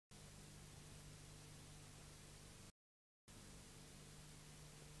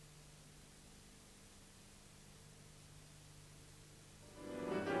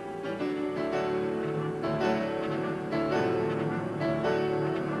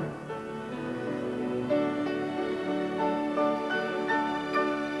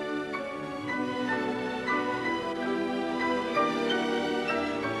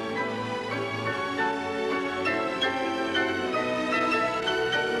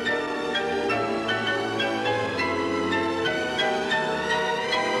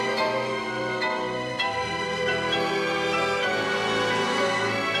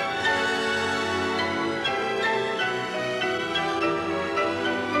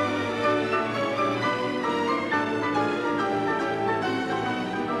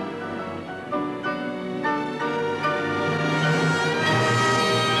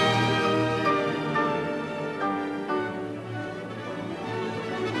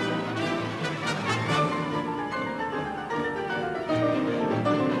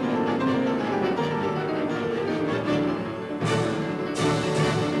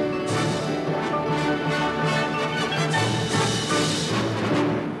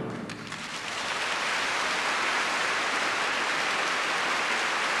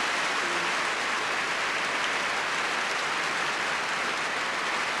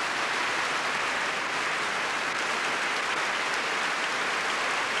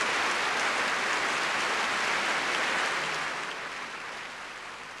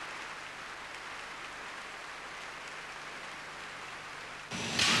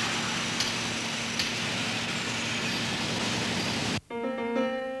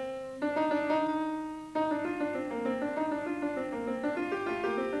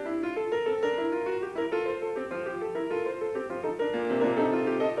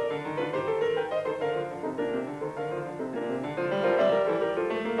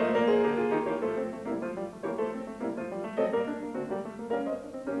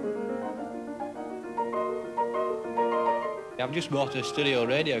I've just bought a stereo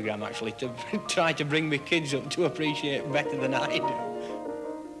radiogram, actually, to try to bring my kids up to appreciate better than I do.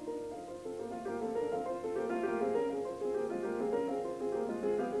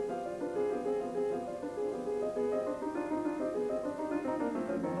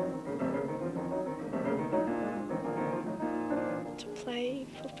 To play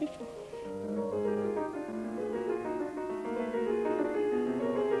for people.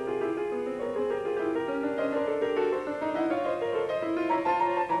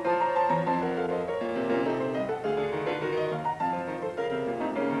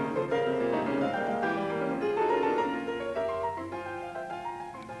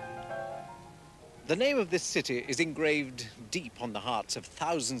 The name of this city is engraved deep on the hearts of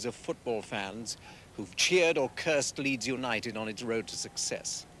thousands of football fans who've cheered or cursed Leeds United on its road to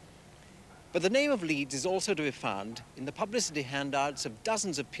success. But the name of Leeds is also to be found in the publicity handouts of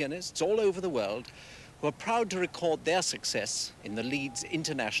dozens of pianists all over the world who are proud to record their success in the Leeds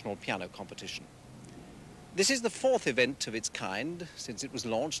International Piano Competition. This is the fourth event of its kind since it was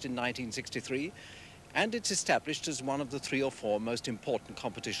launched in 1963, and it's established as one of the 3 or 4 most important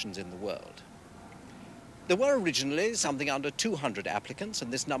competitions in the world. There were originally something under 200 applicants,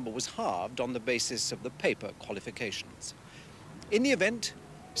 and this number was halved on the basis of the paper qualifications. In the event,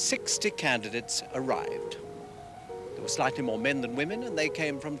 60 candidates arrived. There were slightly more men than women, and they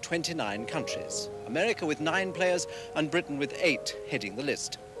came from 29 countries. America with 9 players, and Britain with 8 heading the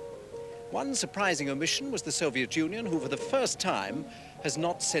list. One surprising omission was the Soviet Union, who for the first time has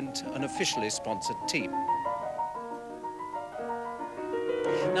not sent an officially sponsored team.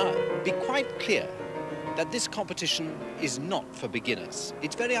 Now, be quite clear that this competition is not for beginners.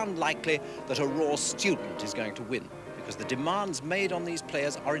 It's very unlikely that a raw student is going to win, because the demands made on these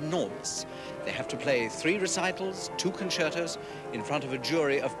players are enormous. They have to play 3 recitals, 2 concertos, in front of a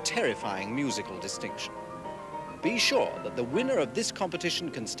jury of terrifying musical distinction. Be sure that the winner of this competition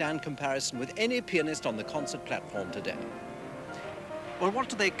can stand comparison with any pianist on the concert platform today. Well, what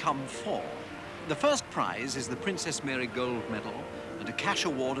do they come for? The first prize is the Princess Mary Gold Medal and a cash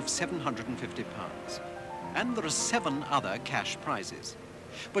award of £750. And there are 7 other cash prizes.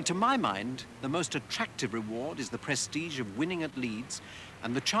 But to my mind, the most attractive reward is the prestige of winning at Leeds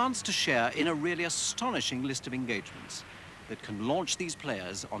and the chance to share in a really astonishing list of engagements that can launch these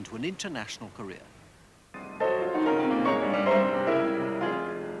players onto an international career. Yes,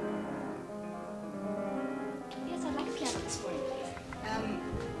 I'd like a piano this morning, please.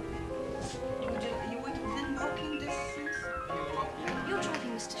 You want a hand walking distance? You're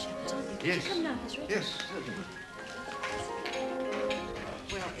driving, Mr. Shepherd, aren't you? Could you come now? He's ready. Yes, certainly.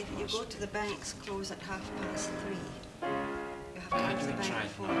 Well, if you go to the banks, close at 3:30. You have to go to the bank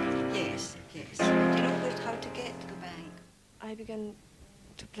before. Yes, yes. Do you know how to get to the bank? I began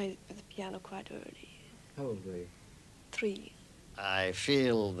to play with the piano quite early. How old were you? 3. I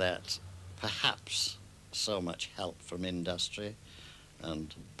feel that perhaps so much help from industry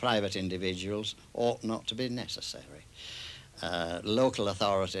and private individuals ought not to be necessary. Local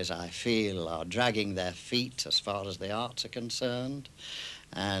authorities, I feel, are dragging their feet as far as the arts are concerned,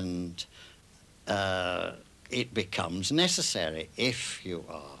 and it becomes necessary if you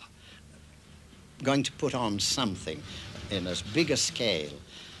are going to put on something in as big a scale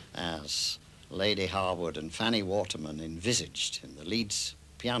as Lady Harwood and Fanny Waterman envisaged in the Leeds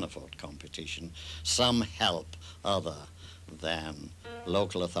Pianoforte competition. Some help other than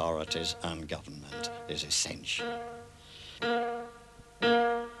local authorities and government is essential.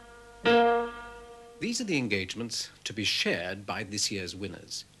 These are the engagements to be shared by this year's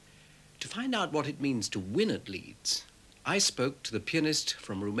winners. To find out what it means to win at Leeds, I spoke to the pianist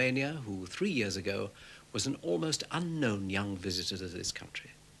from Romania who 3 years ago was an almost unknown young visitor to this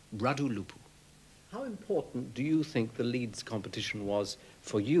country, Radu Lupu. How important do you think the Leeds competition was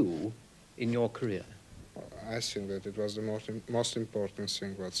for you in your career? I think that it was the most important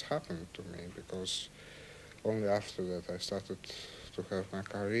thing that's happened to me, because only after that I started to have my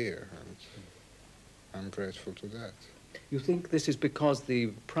career, and I'm grateful to that. You think this is because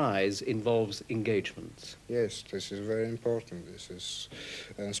the prize involves engagements? Yes, this is very important. This is,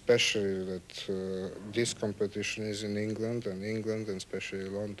 and especially that this competition is in England, and especially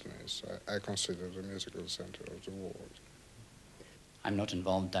London is, I consider, the musical center of the world. I'm not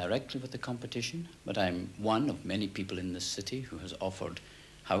involved directly with the competition, but I'm one of many people in this city who has offered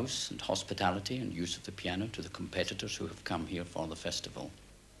house and hospitality and use of the piano to the competitors who have come here for the festival.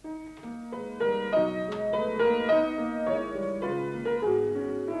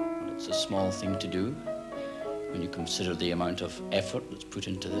 Well, it's a small thing to do when you consider the amount of effort that's put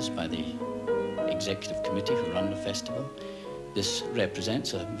into this by the executive committee who run the festival. This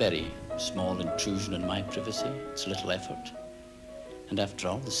represents a very small intrusion in my privacy. It's little effort. And after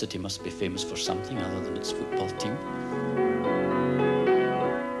all, the city must be famous for something other than its football team.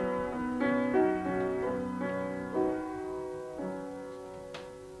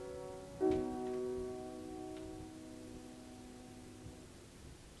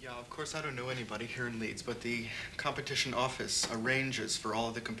 Yeah, of course, I don't know anybody here in Leeds, but the competition office arranges for all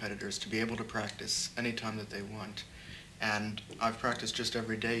of the competitors to be able to practice anytime that they want. And I've practiced just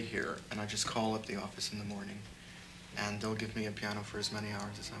every day here, and I just call up the office in the morning, and they'll give me a piano for as many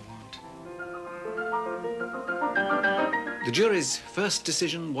hours as I want. The jury's first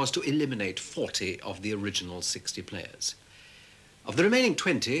decision was to eliminate 40 of the original 60 players. Of the remaining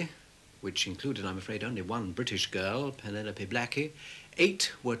 20, which included, I'm afraid, only one British girl, Penelope Blackie,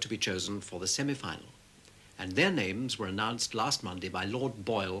 8 were to be chosen for the semi-final. And their names were announced last Monday by Lord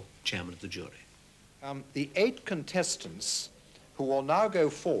Boyle, chairman of the jury. The 8 contestants who will now go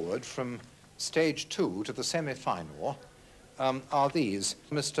forward from stage 2 to the semi-final are these: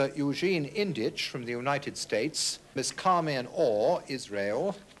 Mr. Eugen Indjic from the United States, Miss Carmen Orr,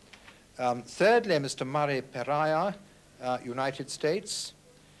 Israel, thirdly, Mr. Murray Perahia, United States,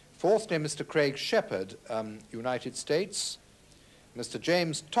 fourthly, Mr. Craig Shepherd, United States, Mr.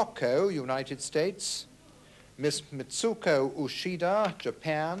 James Tocco, United States, Miss Mitsuko Uchida,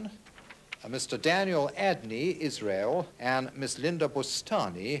 Japan, Mr. Daniel Adney, Israel, and Miss Linda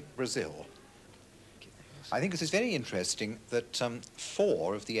Bustani, Brazil. I think this is very interesting that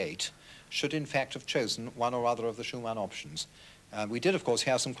 4 of the 8 should in fact have chosen one or other of the Schumann options. We did, of course,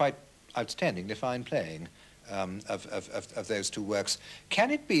 have some quite outstandingly fine playing of those 2 works. Can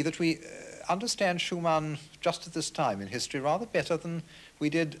it be that we understand Schumann just at this time in history rather better than we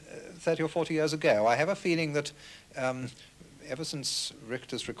did 30 or 40 years ago? I have a feeling that ever since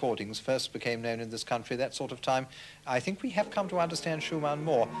Richter's recordings first became known in this country, that sort of time, I think we have come to understand Schumann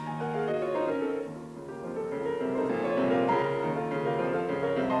more.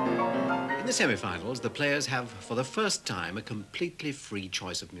 In the semi-finals, the players have, for the first time, a completely free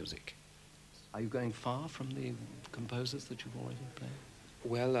choice of music. Are you going far from the composers that you've already played?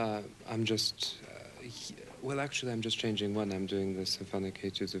 Well, I'm just... actually, I'm just changing one. I'm doing the symphonic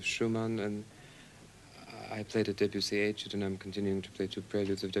etudes of Schumann, and I played a Debussy etude, and I'm continuing to play 2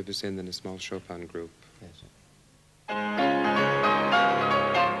 preludes of Debussy and then a small Chopin group. Yes.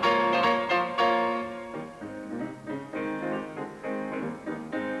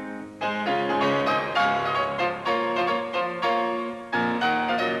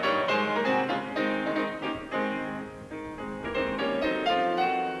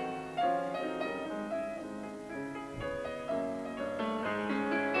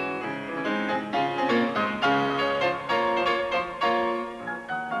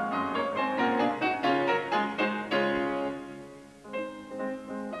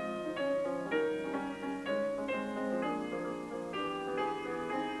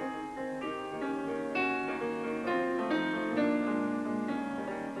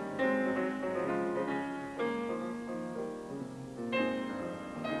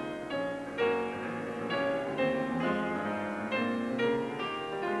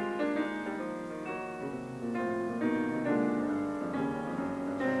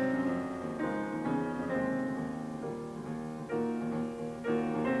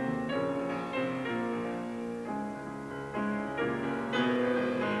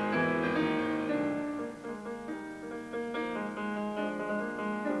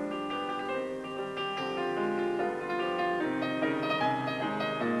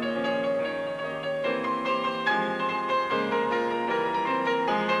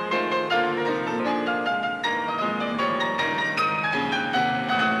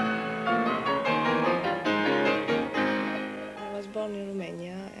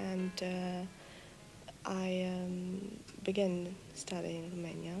 Began studying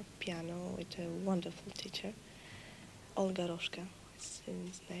Romania piano with a wonderful teacher, Olga Roshka is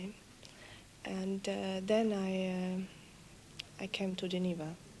his name, and then I came to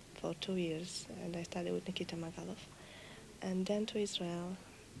Geneva for 2 years and I studied with Nikita Magalov, and then to Israel,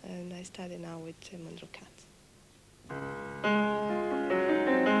 and I study now with Mondro Katz.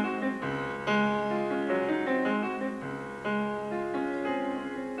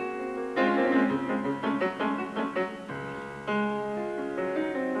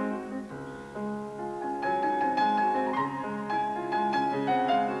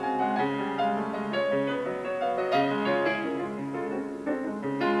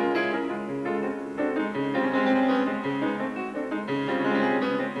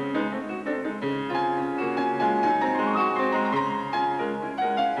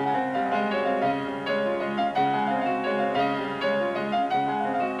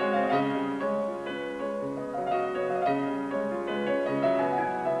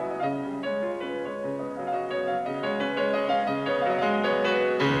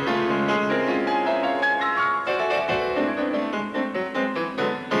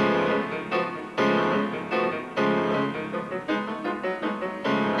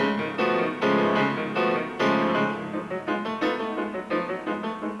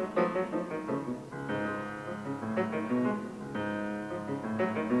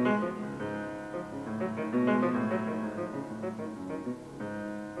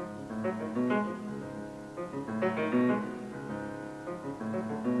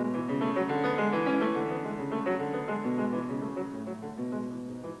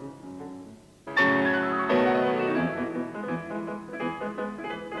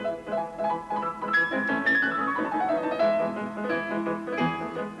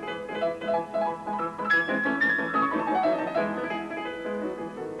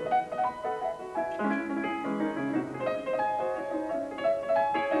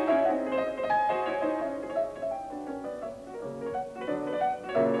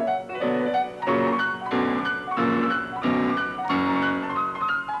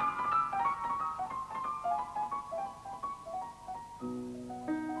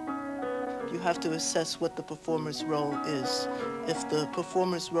 You have to assess what the performer's role is. If the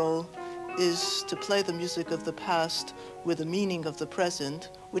performer's role is to play the music of the past with the meaning of the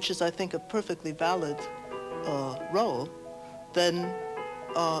present, which is, I think, a perfectly valid role, then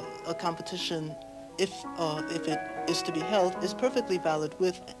a competition, if it is to be held, is perfectly valid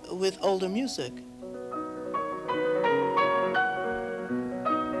with older music.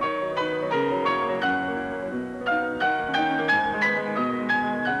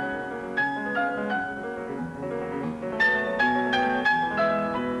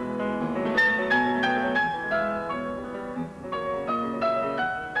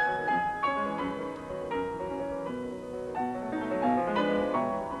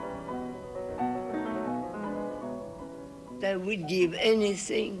 I would give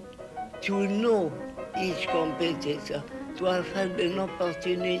anything to know each competitor, to have had an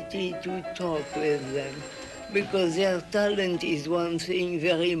opportunity to talk with them, because their talent is one thing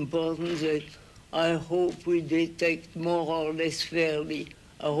very important that I hope we detect more or less fairly.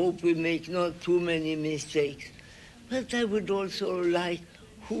 I hope we make not too many mistakes. But I would also like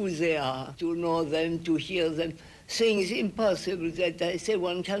who they are, to know them, to hear them. Things impossible that I say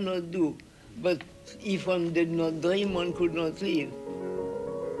one cannot do, but if one did not dream, one could not live.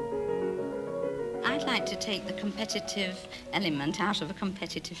 I'd like to take the competitive element out of a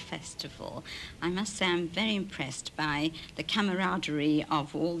competitive festival. I must say I'm very impressed by the camaraderie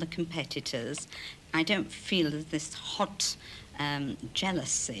of all the competitors. I don't feel this hot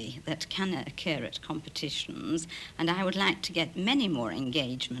jealousy that can occur at competitions, and I would like to get many more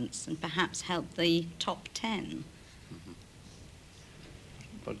engagements and perhaps help the top 10.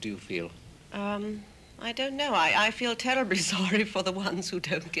 What do you feel? I don't know. I feel terribly sorry for the ones who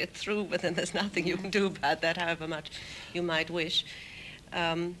don't get through, but then there's nothing you can do about that, however much you might wish.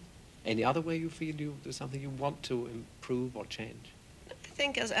 Any other way you feel there's something you want to improve or change? I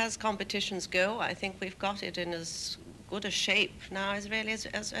think as competitions go, I think we've got it in as good a shape now as really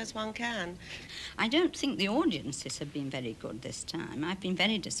as one can. I don't think the audiences have been very good this time. I've been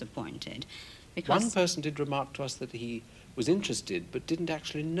very disappointed. Because one person did remark to us that he was interested but didn't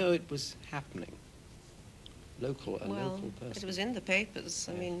actually know it was happening. Local person. It was in the papers.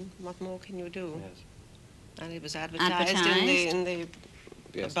 I mean, what more can you do? Yes. And it was advertised in the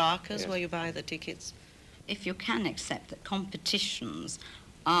barkers where you buy the tickets. If you can accept that competitions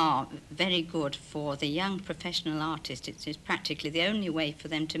are very good for the young professional artist, it is practically the only way for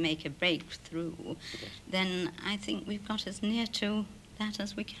them to make a breakthrough, then I think we've got as near to that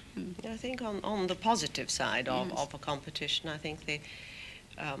as we can. I think on the positive side of a competition, I think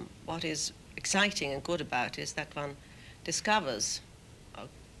what is exciting and good about it is that one discovers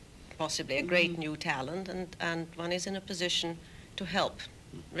possibly a great new talent, and one is in a position to help,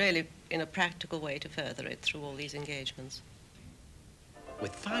 really in a practical way, to further it through all these engagements.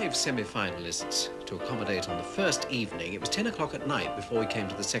 With 5 semi-finalists to accommodate on the first evening, it was 10 o'clock at night before we came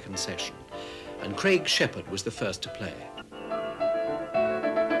to the second session, and Craig Shepherd was the first to play.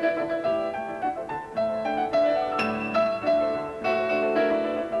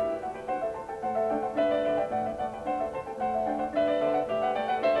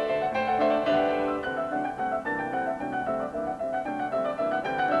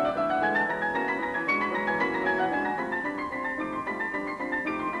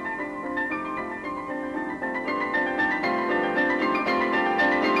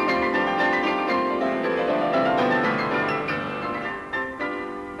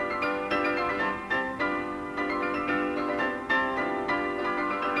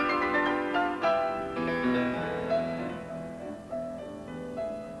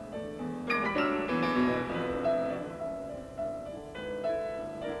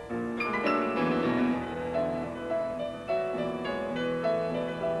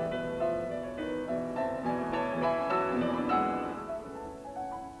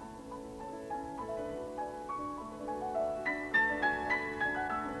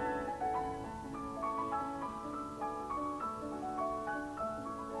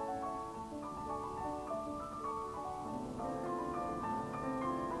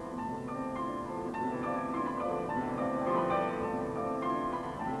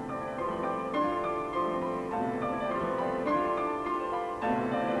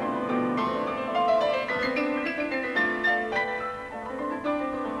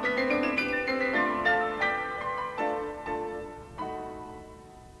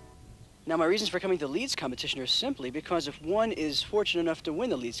 Now, my reasons for coming to the Leeds competition are simply because if one is fortunate enough to win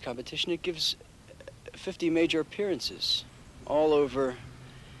the Leeds competition, it gives 50 major appearances all over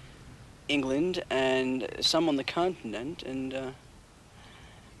England and some on the continent, and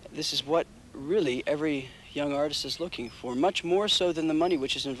this is what really every young artist is looking for, much more so than the money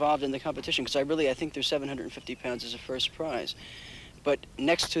which is involved in the competition, because I think there's £750 as a first prize. But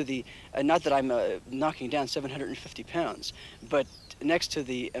next to the, not that I'm knocking down £750, but next to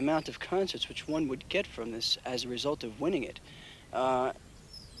the amount of concerts which one would get from this as a result of winning it,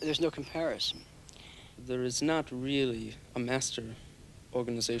 there's no comparison. There is not really a master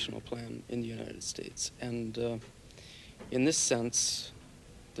organizational plan in the United States, and in this sense,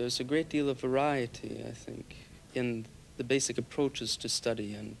 there's a great deal of variety, I think, in the basic approaches to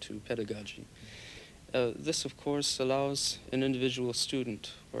study and to pedagogy. This, of course, allows an individual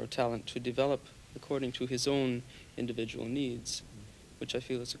student or talent to develop according to his own individual needs, which I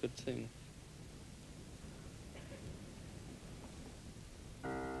feel is a good thing.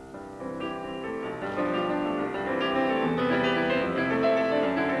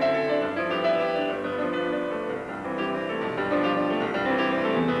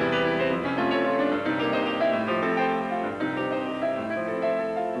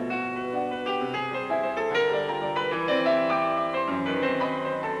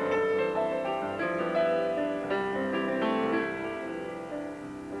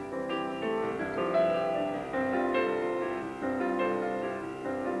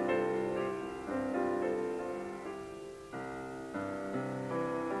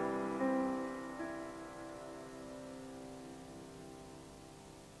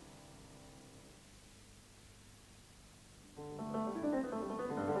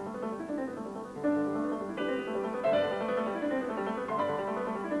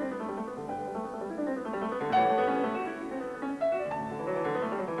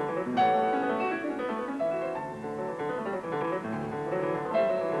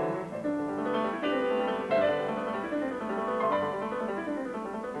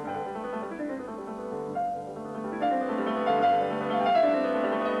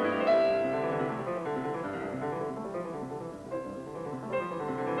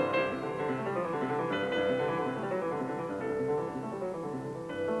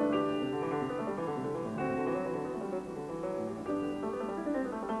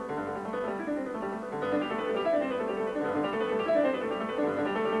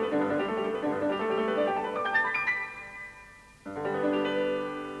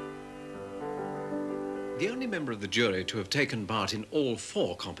 The only member of the jury to have taken part in all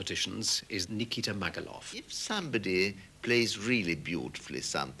 4 competitions is Nikita Magalov. If somebody plays really beautifully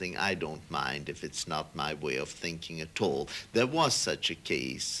something, I don't mind if it's not my way of thinking at all. There was such a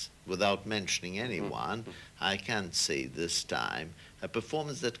case, without mentioning anyone, I can't say this time, a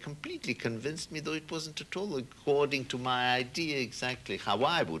performance that completely convinced me, though it wasn't at all according to my idea exactly how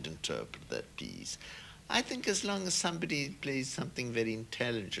I would interpret that piece. I think as long as somebody plays something very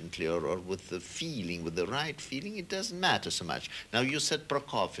intelligently or with the feeling, with the right feeling, it doesn't matter so much. Now, you said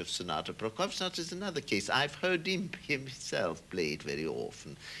Prokofiev Sonata. Prokofiev Sonata is another case. I've heard him himself play it very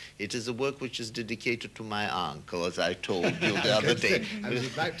often. It is a work which is dedicated to my uncle, as I told you the other day. I was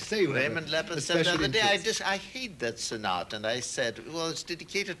about to say, Raymond Lepper said the other day, I hate that sonata. And I said, well, it's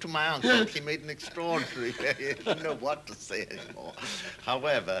dedicated to my uncle. He made an extraordinary, I don't know what to say anymore.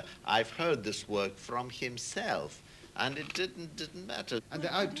 However, I've heard this work from himself, and it didn't matter. And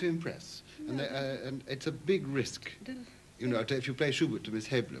they're out to impress, and it's a big risk. You know, if you play Schubert to Miss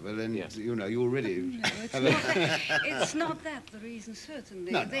Hebler, well then, you know, you already have it's not that the reason,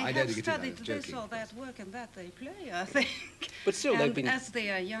 certainly. No, they I have don't think it's studied about this joking. or that work and that they play, I think. But still, and they've been... as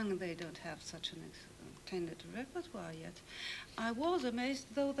they are young, they don't have such an extended repertoire yet. I was amazed,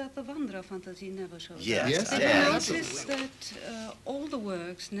 though, that the Wanderer Fantasy never showed up. Yes, Did yes. you notice that all the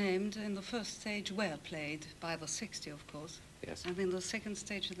works named in the first stage were played by the 60, of course? Yes. And in the second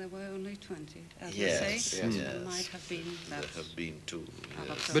stage there were only 20, as Yes, you say. yes. There might have been There have been 2.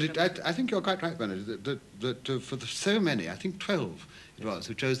 Yes. But I think you're quite right, Bernard, that for so many, I think 12 it was,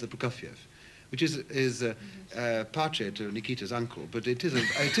 who chose the Prokofiev, which is Pace to Nikita's uncle, but it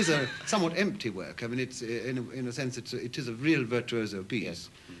is a somewhat empty work. I mean, it's in a sense it is a real virtuoso piece.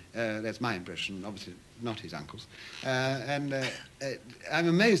 Yes. That's my impression. Obviously, not his uncle's. And I'm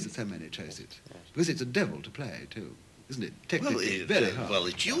amazed that so many chose it, because it's a devil to play too, isn't it? Technically, very hard. Well,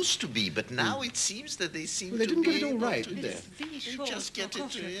 it used to be, but now it seems that they seem they to didn't be get it all able right, to did they? You just get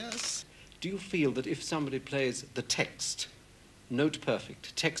it, yes. Do you feel that if somebody plays the text, note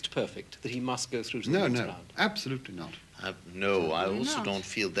perfect, text perfect, that he must go through to the next round? Absolutely not. No, I also not? don't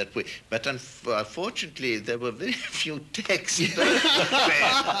feel that way. But unfortunately, there were very few texts.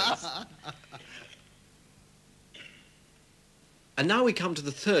 And now we come to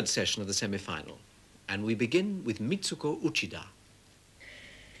the third session of the semi-final, and we begin with Mitsuko Uchida.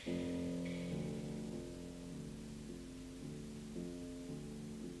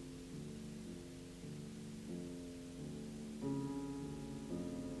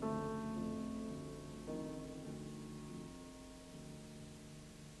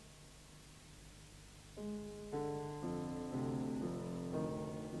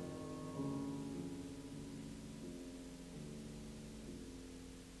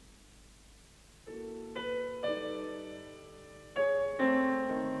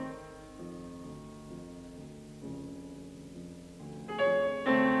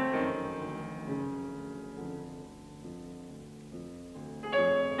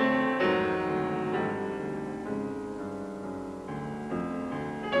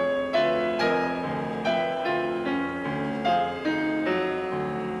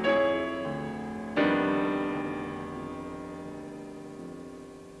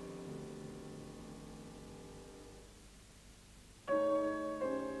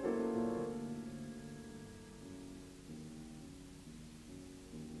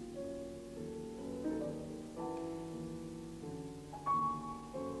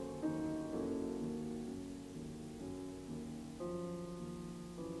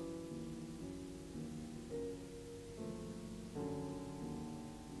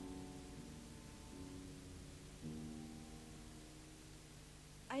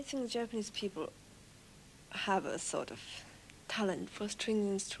 I think Japanese people have a sort of talent for string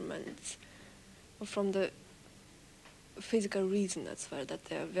instruments from the physical reason as well, that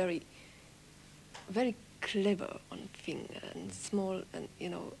they are very, very clever on finger and small and, you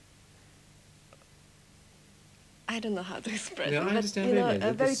know, I don't know how to express Yeah, it, I but, understand you know,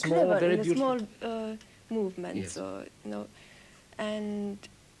 very very small, clever very in a beautiful. small movements, Yes. or, you know, and,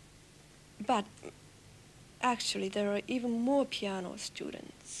 but actually there are even more piano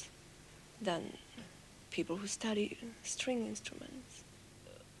students than people who study string instruments.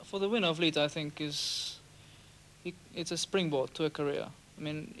 For the winner of Leeds, I think it's a springboard to a career. I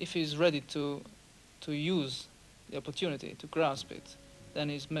mean, if he's ready to use the opportunity, to grasp it, then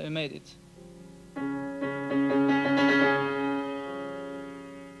he's made it.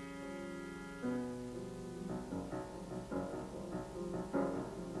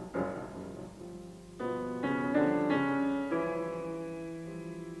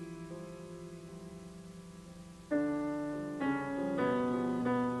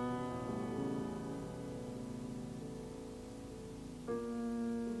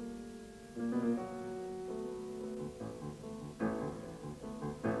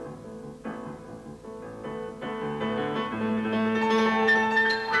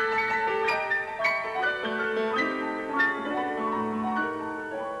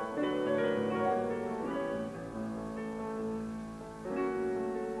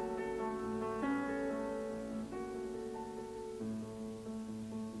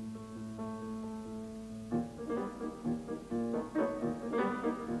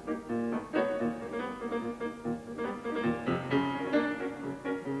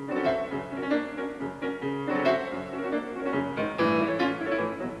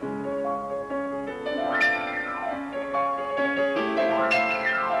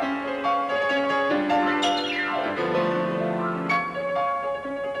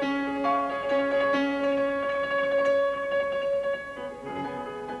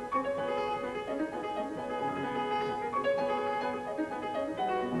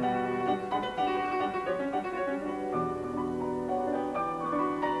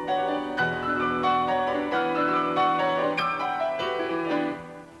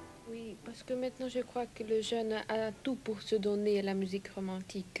 Parce que maintenant, je crois que le jeune a tout pour se donner à la musique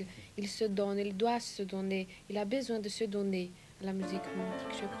romantique. Il se donne, il doit se donner, il a besoin de se donner à la musique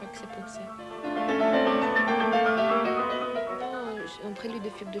romantique. Je crois que c'est pour ça. Un prélude de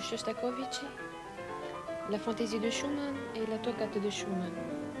Fugue de Shostakovich, la fantaisie de Schumann et la toccate de Schumann.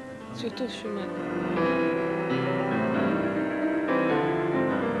 Surtout Schumann.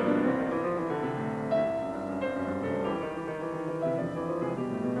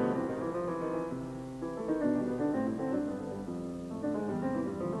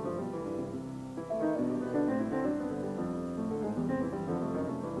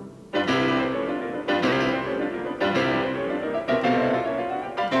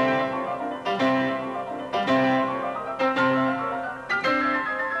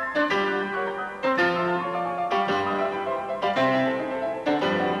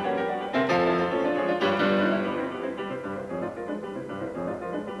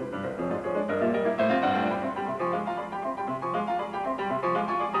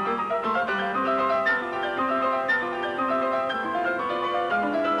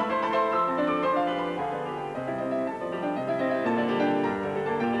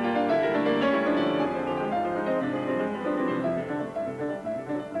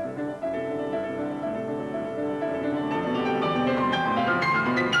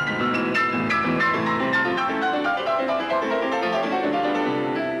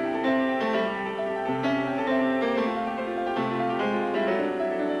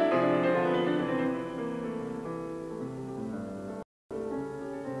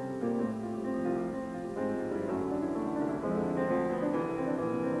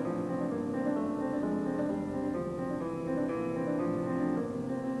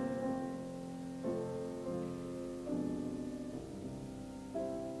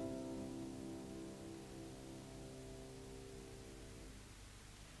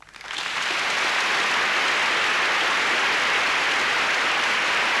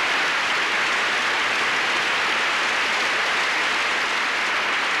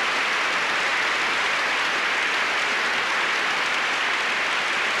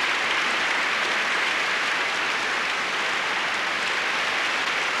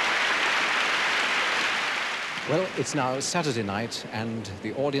 Well, it's now Saturday night and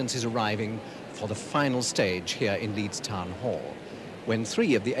the audience is arriving for the final stage here in Leeds Town Hall, when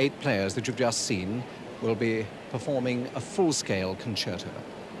 3 of the 8 players that you've just seen will be performing a full-scale concerto.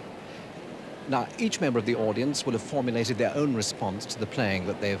 Now, each member of the audience will have formulated their own response to the playing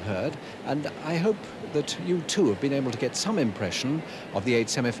that they've heard, and I hope that you too have been able to get some impression of the 8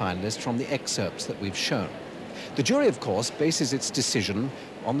 semi-finalists from the excerpts that we've shown. The jury, of course, bases its decision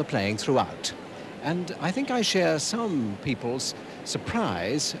on the playing throughout, and I think I share some people's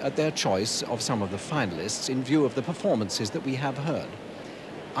surprise at their choice of some of the finalists in view of the performances that we have heard.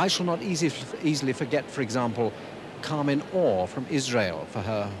 I shall not easily forget, for example, Carmen Orr from Israel for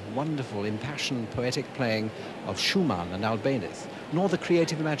her wonderful, impassioned, poetic playing of Schumann and Albéniz, nor the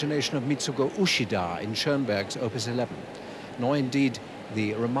creative imagination of Mitsuko Uchida in Schoenberg's Opus 11, nor indeed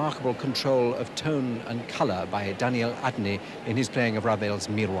the remarkable control of tone and colour by Daniel Adney in his playing of Ravel's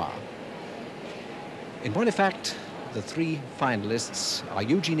Miroir. In point of fact, the 3 finalists are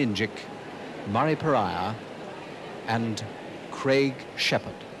Eugen Indjic, Murray Perahia, and Craig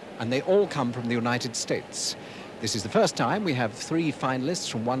Shepherd, and they all come from the United States. This is the first time we have 3 finalists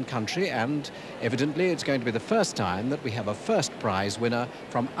from one country, and evidently it's going to be the first time that we have a first prize winner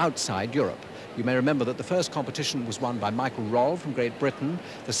from outside Europe. You may remember that the first competition was won by Michael Roll from Great Britain,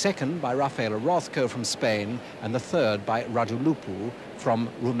 the second by Rafael Orozco from Spain, and the third by Radu Lupu from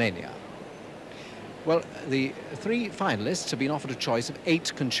Romania. Well, the 3 finalists have been offered a choice of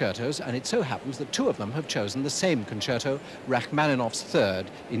 8 concertos, and it so happens that 2 of them have chosen the same concerto, Rachmaninoff's Third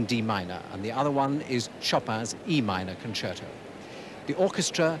in D minor, and the other one is Chopin's E minor concerto. The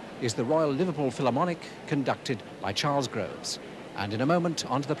orchestra is the Royal Liverpool Philharmonic, conducted by Charles Groves. And in a moment,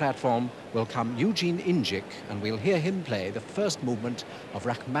 onto the platform will come Eugen Indjic, and we'll hear him play the first movement of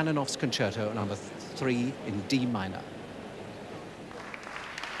Rachmaninoff's concerto number 3 in D minor.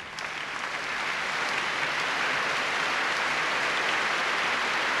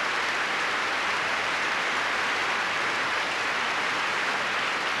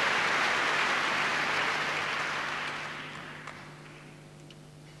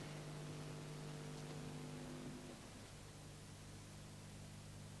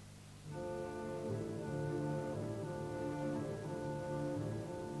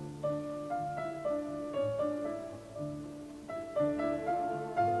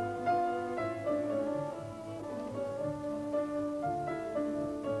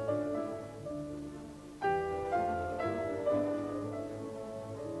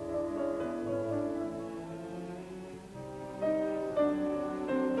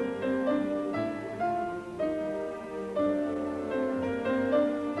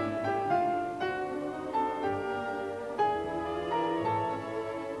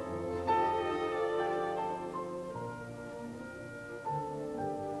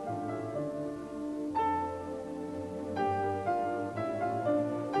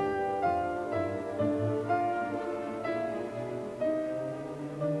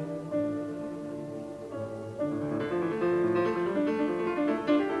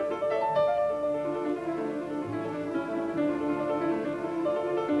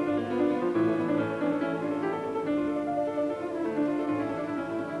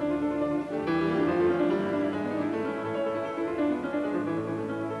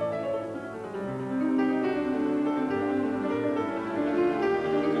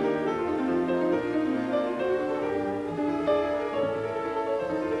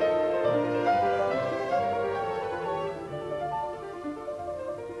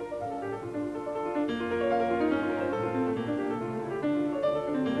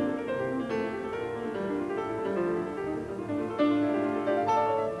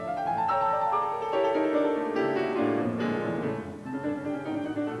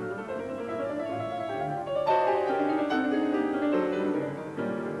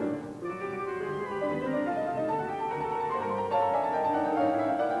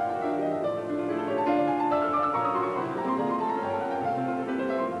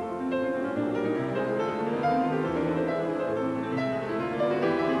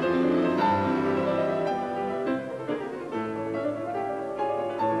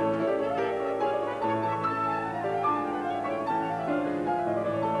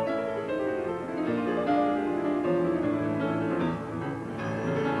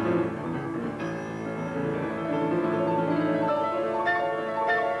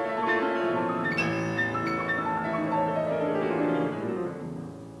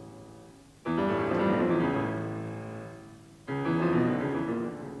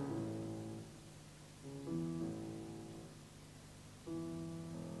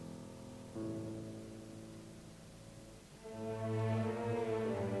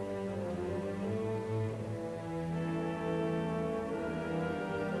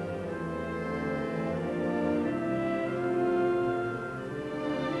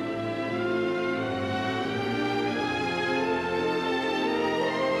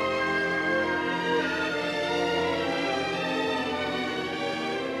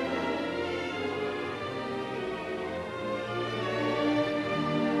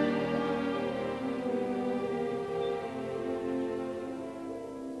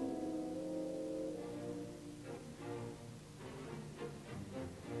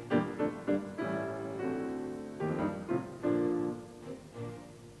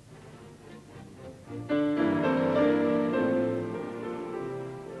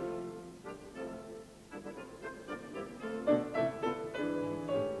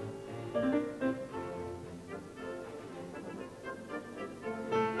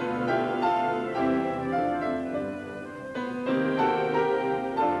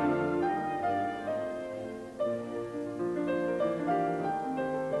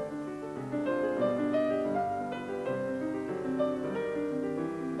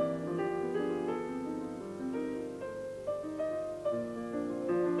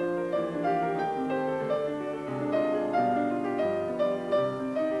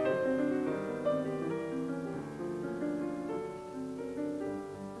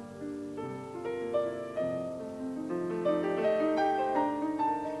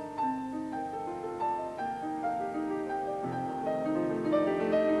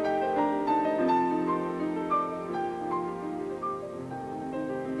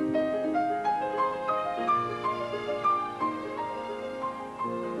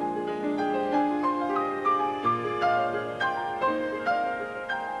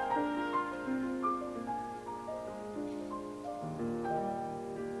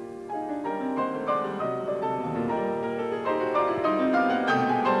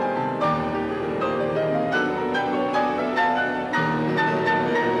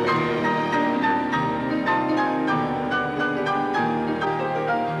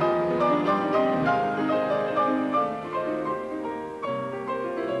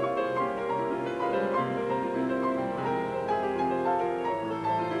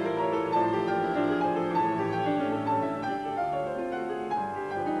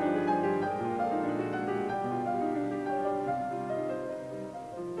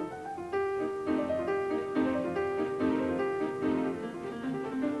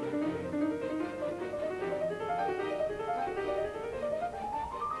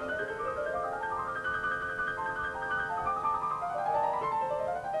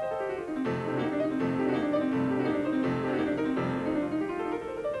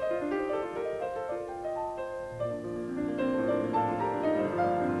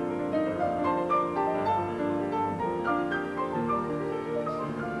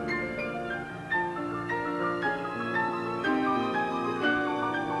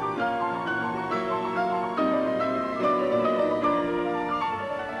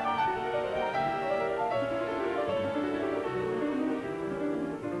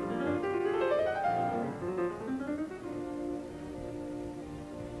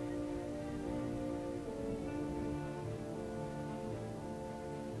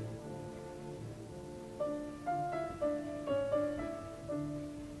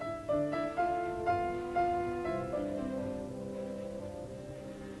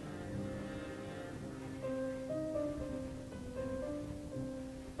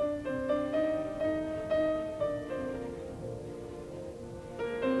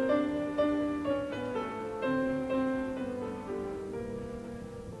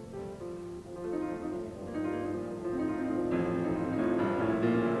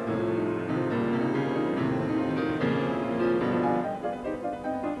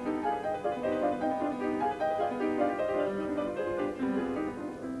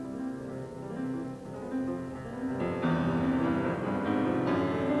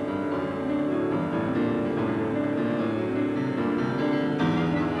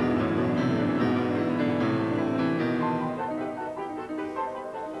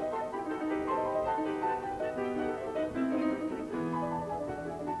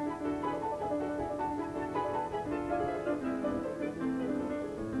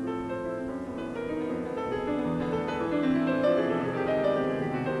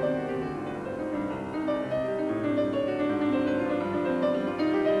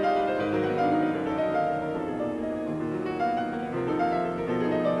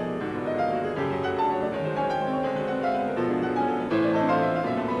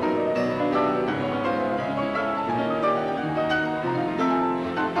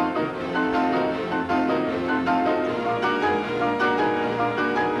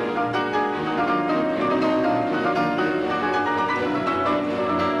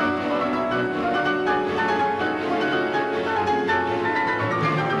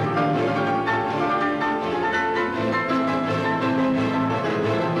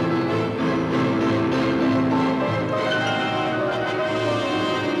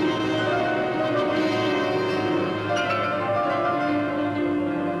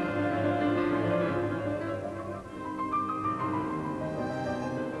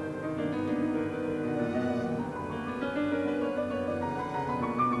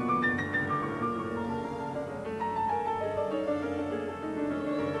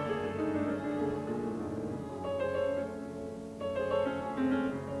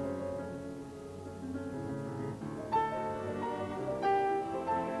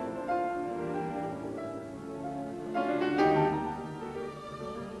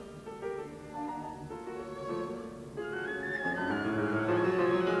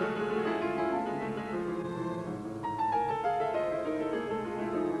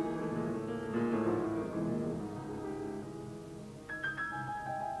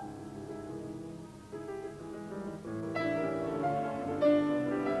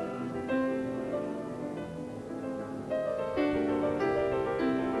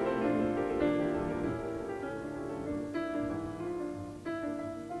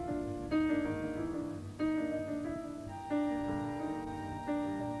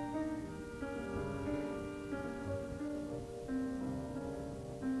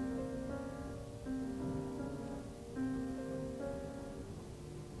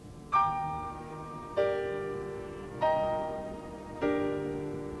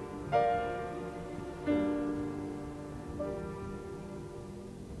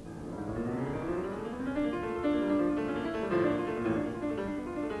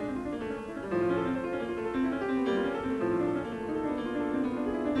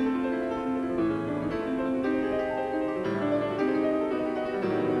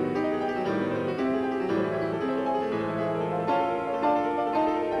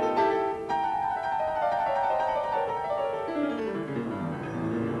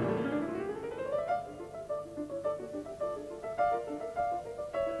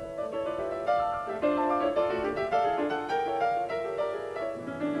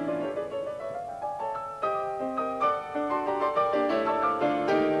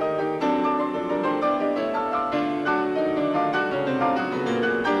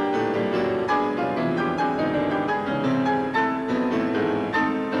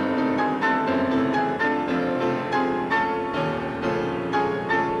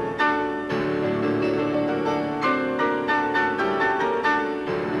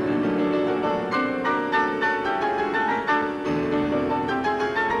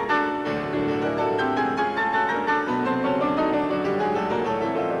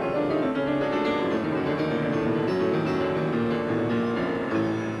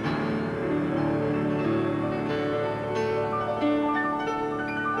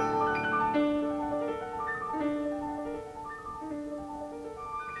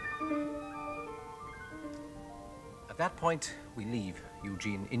 that point, we leave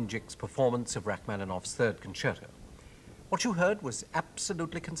Eugen Indjic's performance of Rachmaninoff's Third Concerto. What you heard was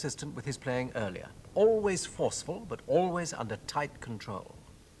absolutely consistent with his playing earlier. Always forceful, but always under tight control.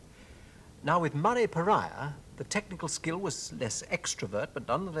 Now with Murray Perahia, the technical skill was less extrovert, but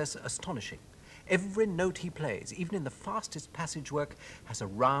nonetheless astonishing. Every note he plays, even in the fastest passage work, has a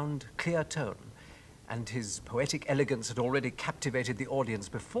round, clear tone, and his poetic elegance had already captivated the audience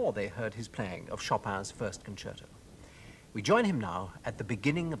before they heard his playing of Chopin's First Concerto. We join him now at the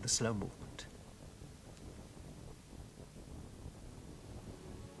beginning of the slow movement.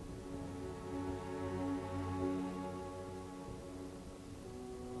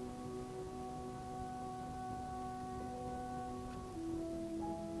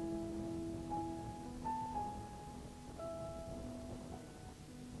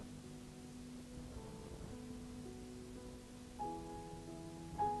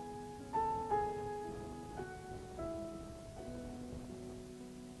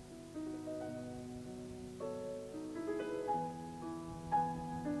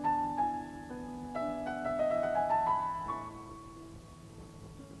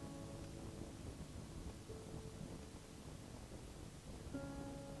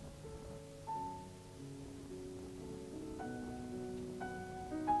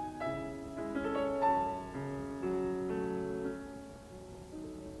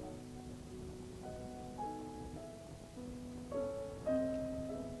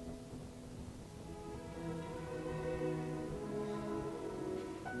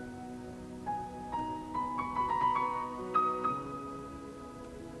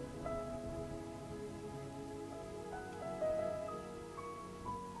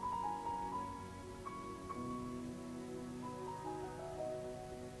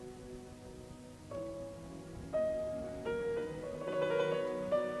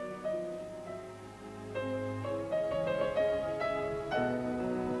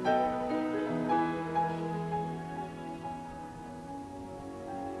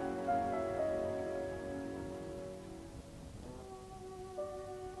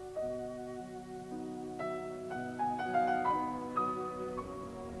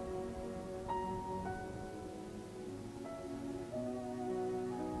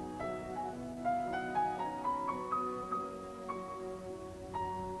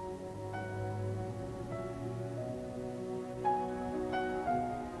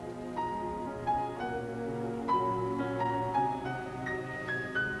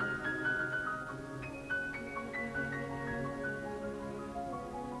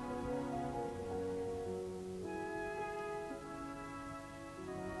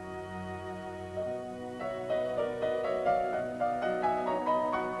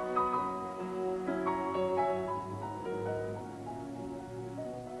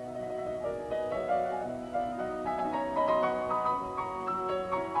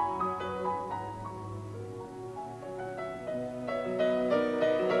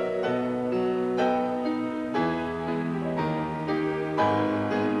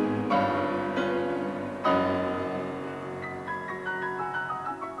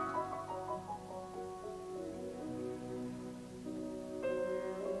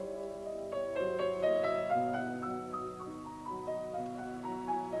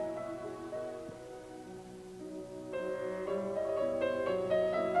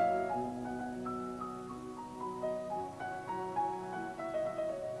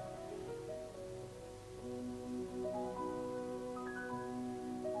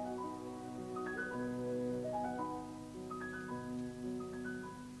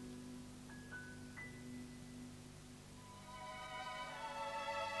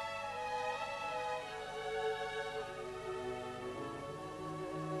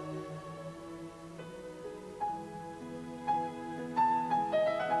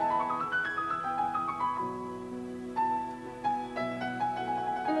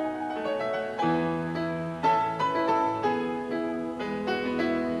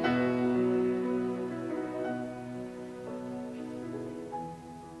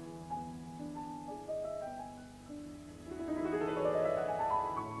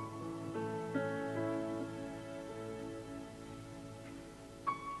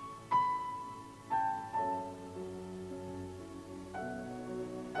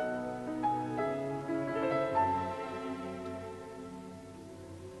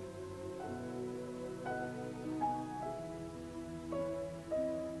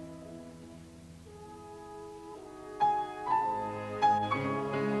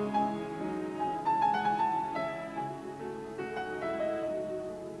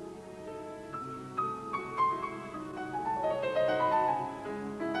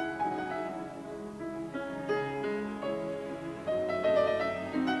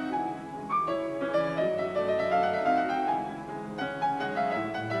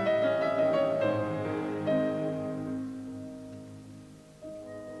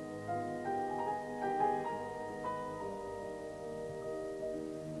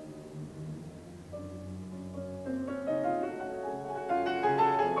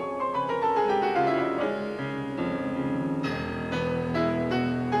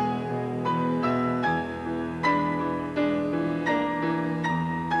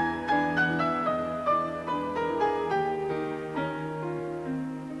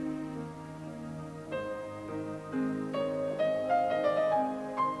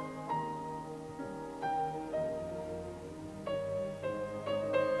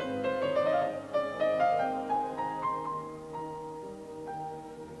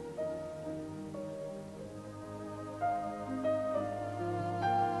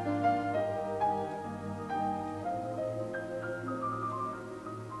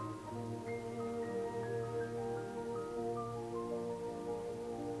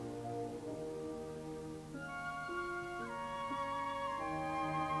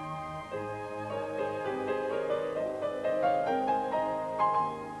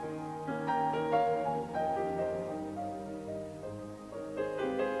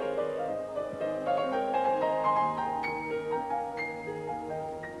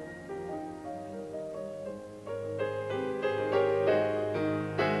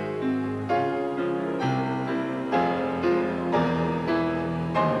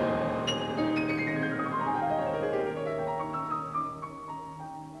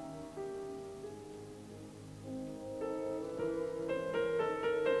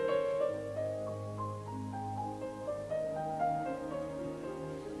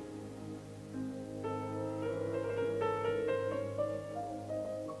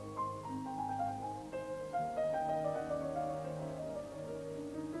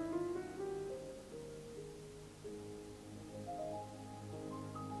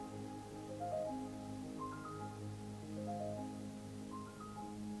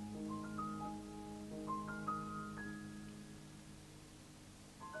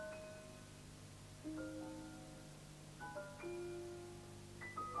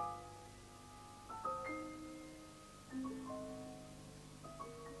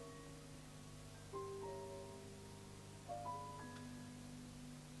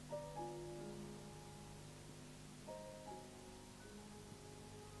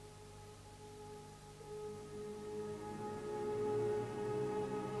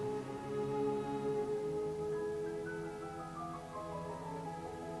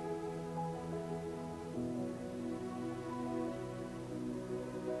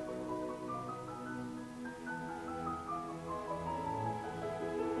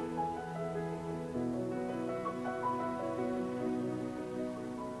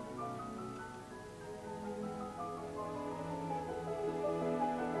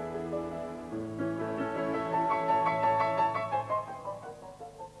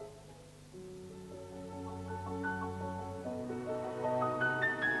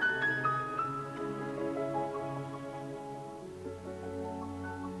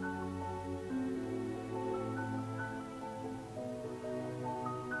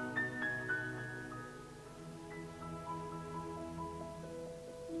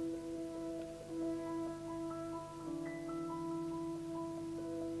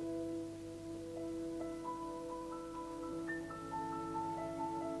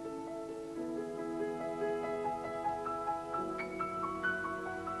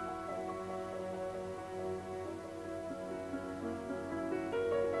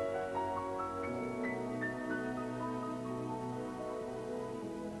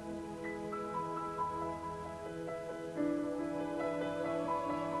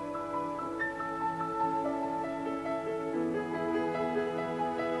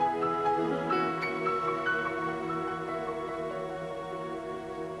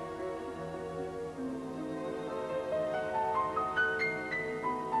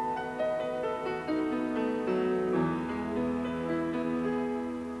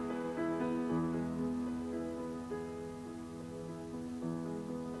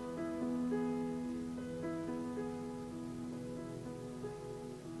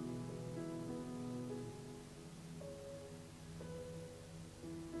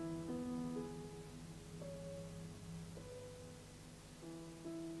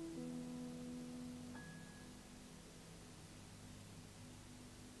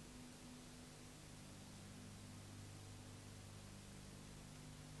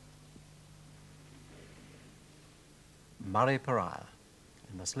 Murray Perahia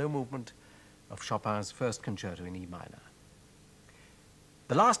in the slow movement of Chopin's first concerto in E minor.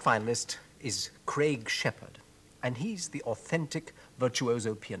 The last finalist is Craig Shepherd, and he's the authentic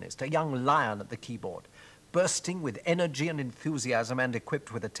virtuoso pianist, a young lion at the keyboard, bursting with energy and enthusiasm and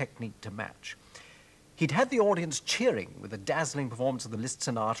equipped with a technique to match. He'd had the audience cheering with the dazzling performance of the Liszt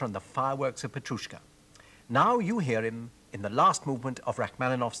Sonata and the fireworks of Petrushka. Now you hear him in the last movement of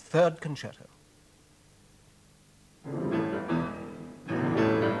Rachmaninoff's third concerto.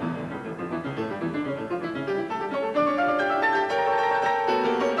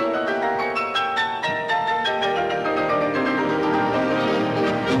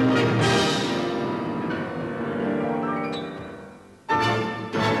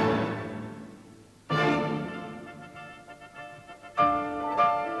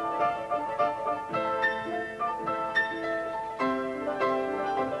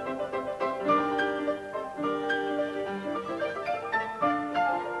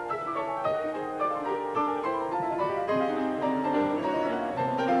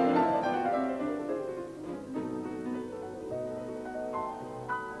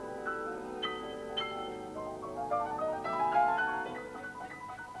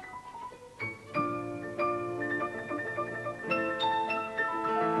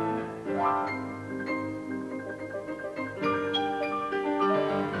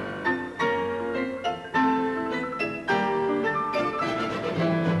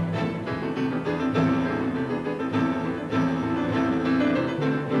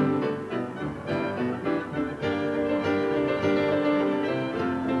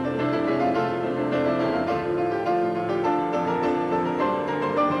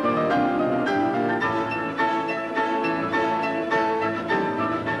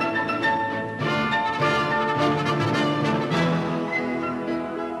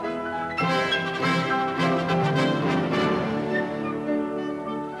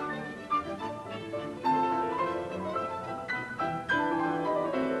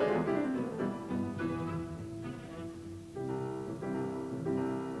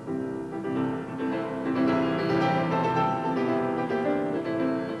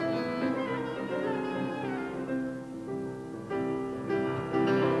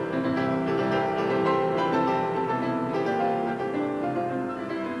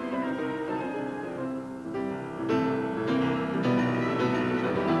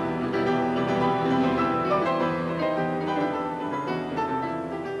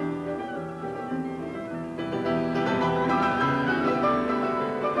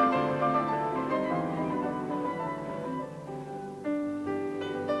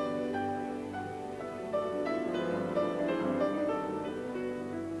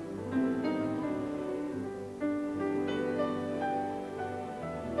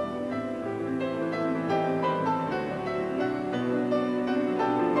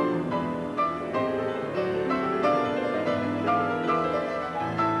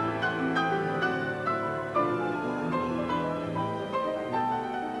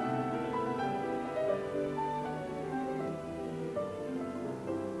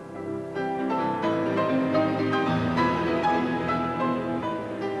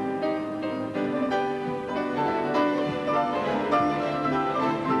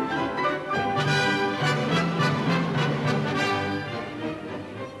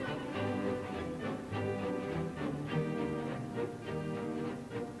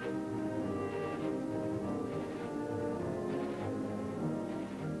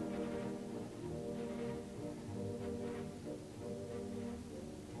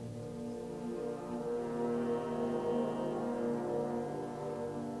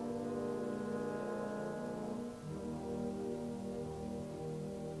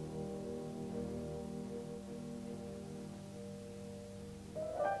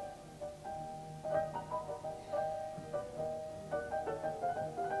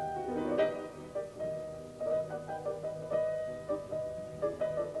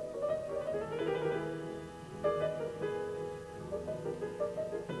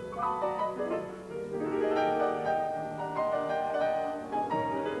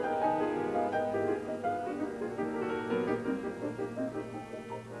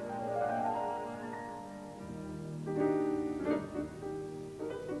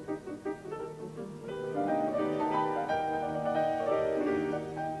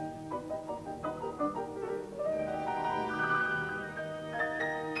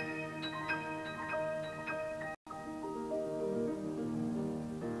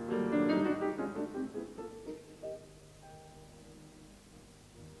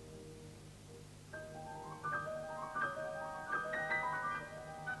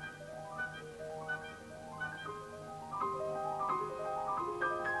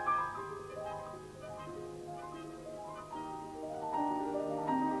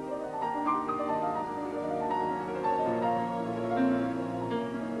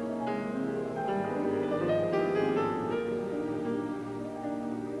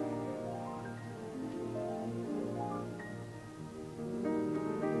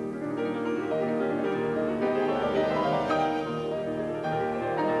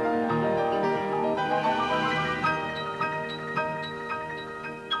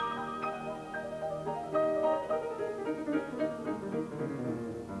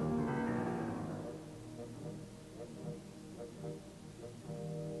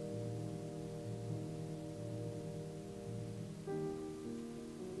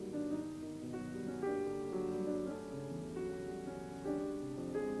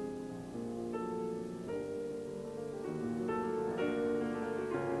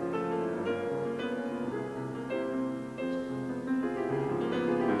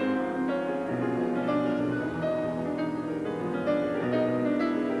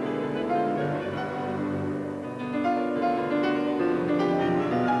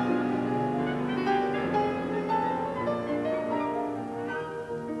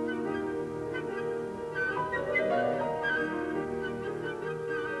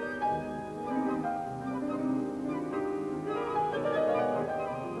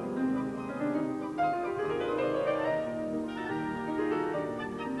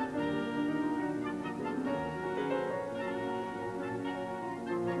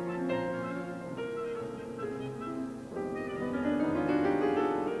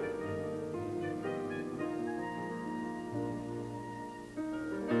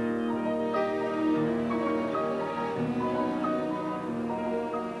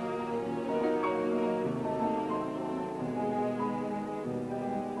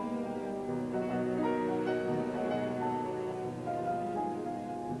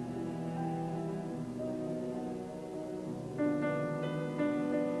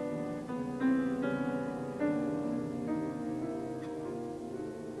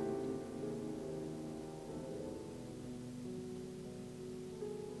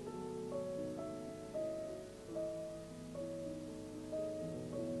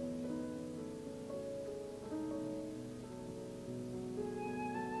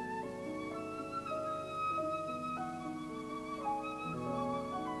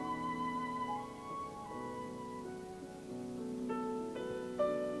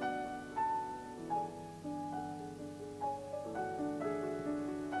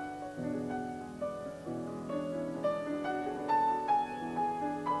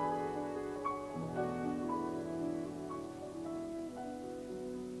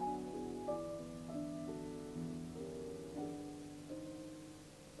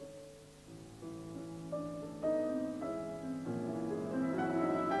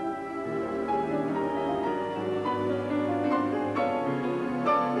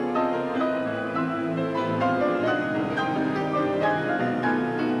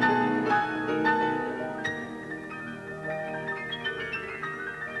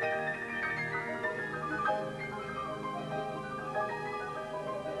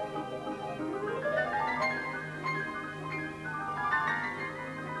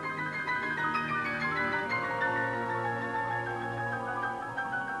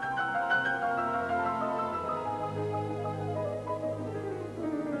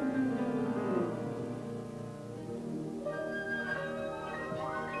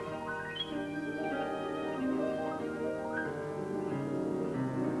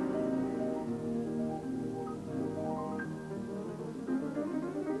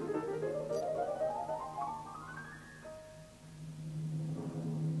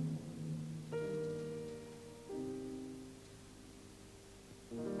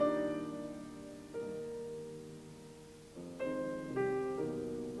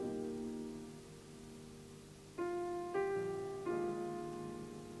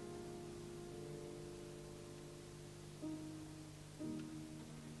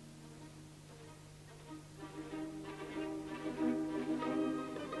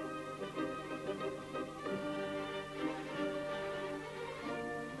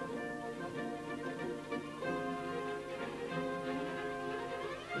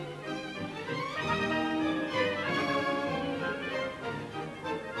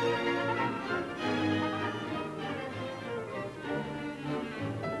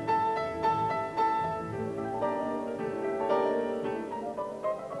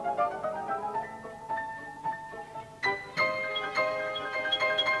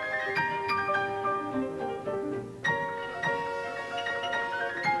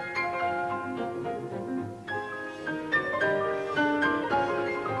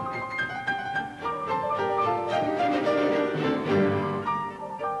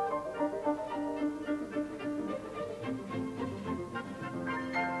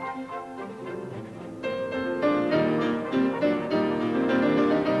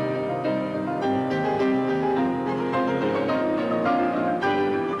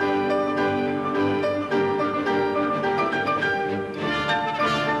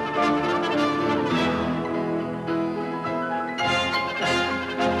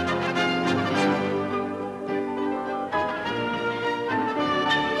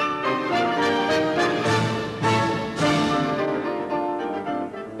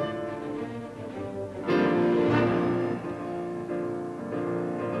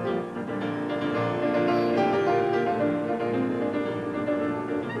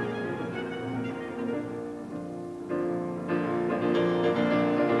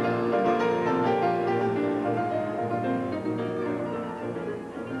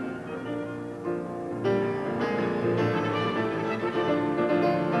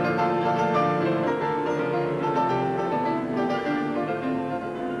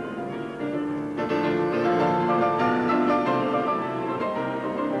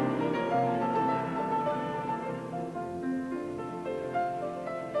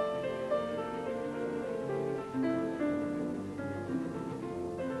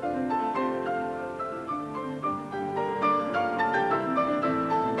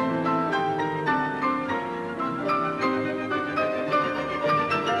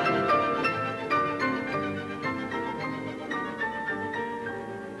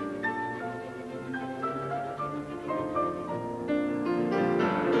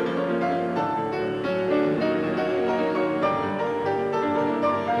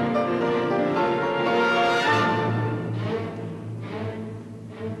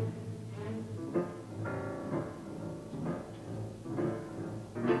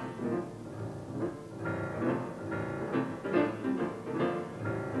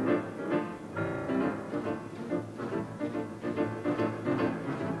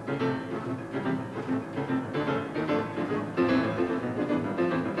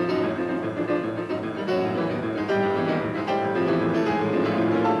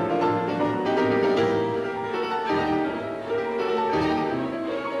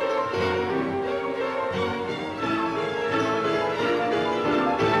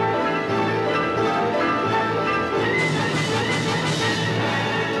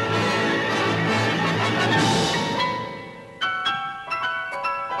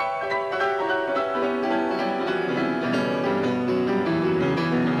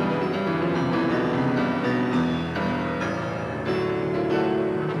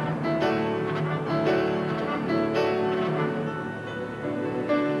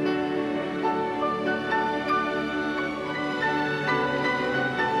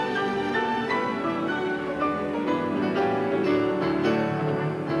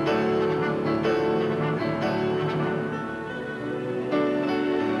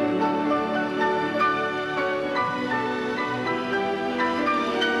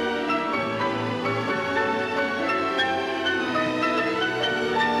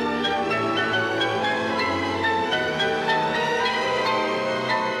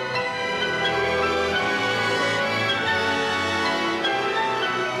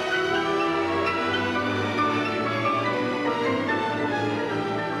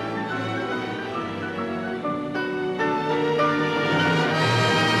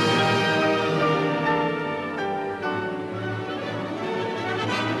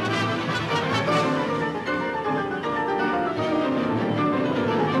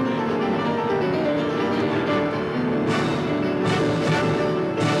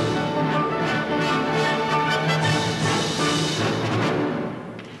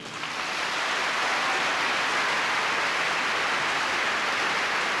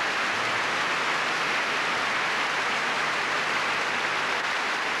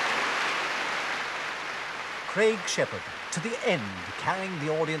 Craig Shepherd, to the end, carrying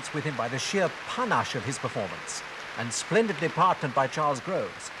the audience with him by the sheer panache of his performance, and splendidly partnered by Charles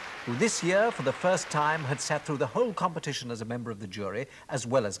Groves, who this year, for the first time, had sat through the whole competition as a member of the jury, as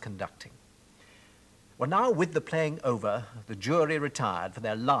well as conducting. Well, now, with the playing over, the jury retired for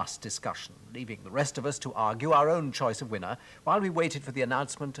their last discussion, leaving the rest of us to argue our own choice of winner while we waited for the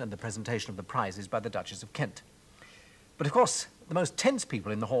announcement and the presentation of the prizes by the Duchess of Kent. But, of course, the most tense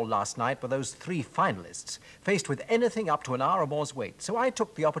people in the hall last night were those 3 finalists, faced with anything up to an hour or more's wait, so I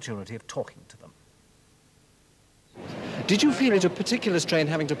took the opportunity of talking to them. Did you feel it a particular strain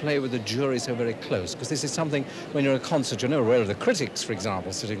having to play with the jury so very close? Because this is something, when you're at a concert, you're not aware of the critics, for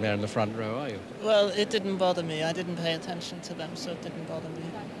example, sitting there in the front row, are you? Well, it didn't bother me. I didn't pay attention to them, so it didn't bother me.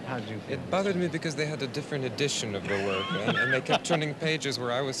 How did you feel? It bothered me because they had a different edition of the work, and they kept turning pages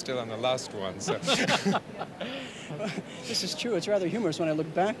where I was still on the last one, so... This is true. It's rather humorous when I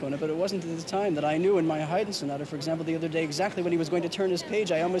look back on it, but it wasn't at the time that I knew in my Haydn sonata, for example, the other day, exactly when he was going to turn his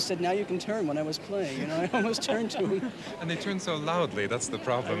page, I almost said, now you can turn, when I was playing, you know, I almost turned to him. And they turned so loudly, that's the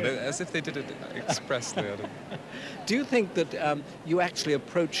problem, as if they did it expressly. Do you think that you actually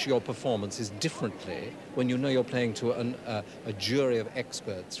approach your performances differently when you know you're playing to a jury of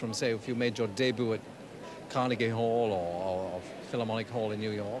experts from, say, if you made your debut at Carnegie Hall or Philharmonic Hall in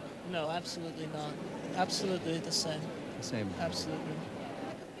New York? No, absolutely not. Absolutely the same. The same? Absolutely.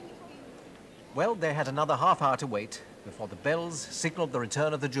 Well, they had another half hour to wait before the bells signalled the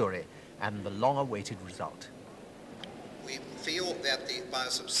return of the jury and the long-awaited result. We feel that by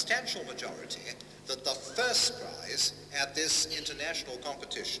a substantial majority that the first prize at this international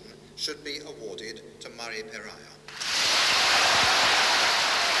competition should be awarded to Murray Perahia.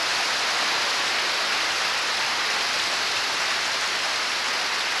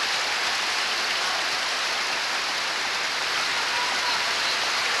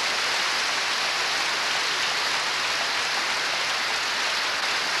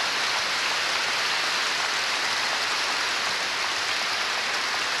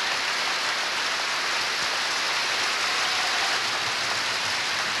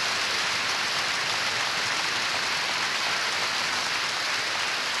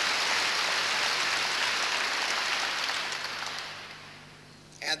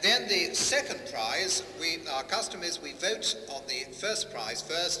 And then the second prize, our custom is we vote on the first prize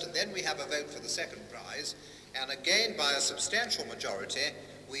first, and then we have a vote for the second prize. And again, by a substantial majority,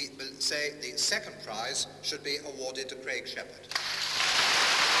 we say the second prize should be awarded to Craig Shepherd.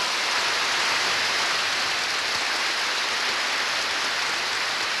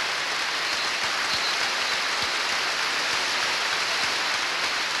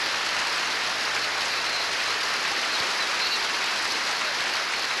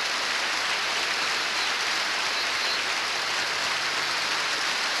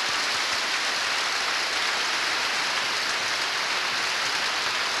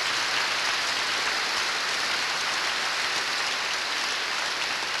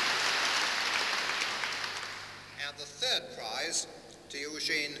 And the third prize to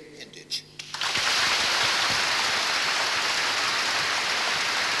Eugen Indjic.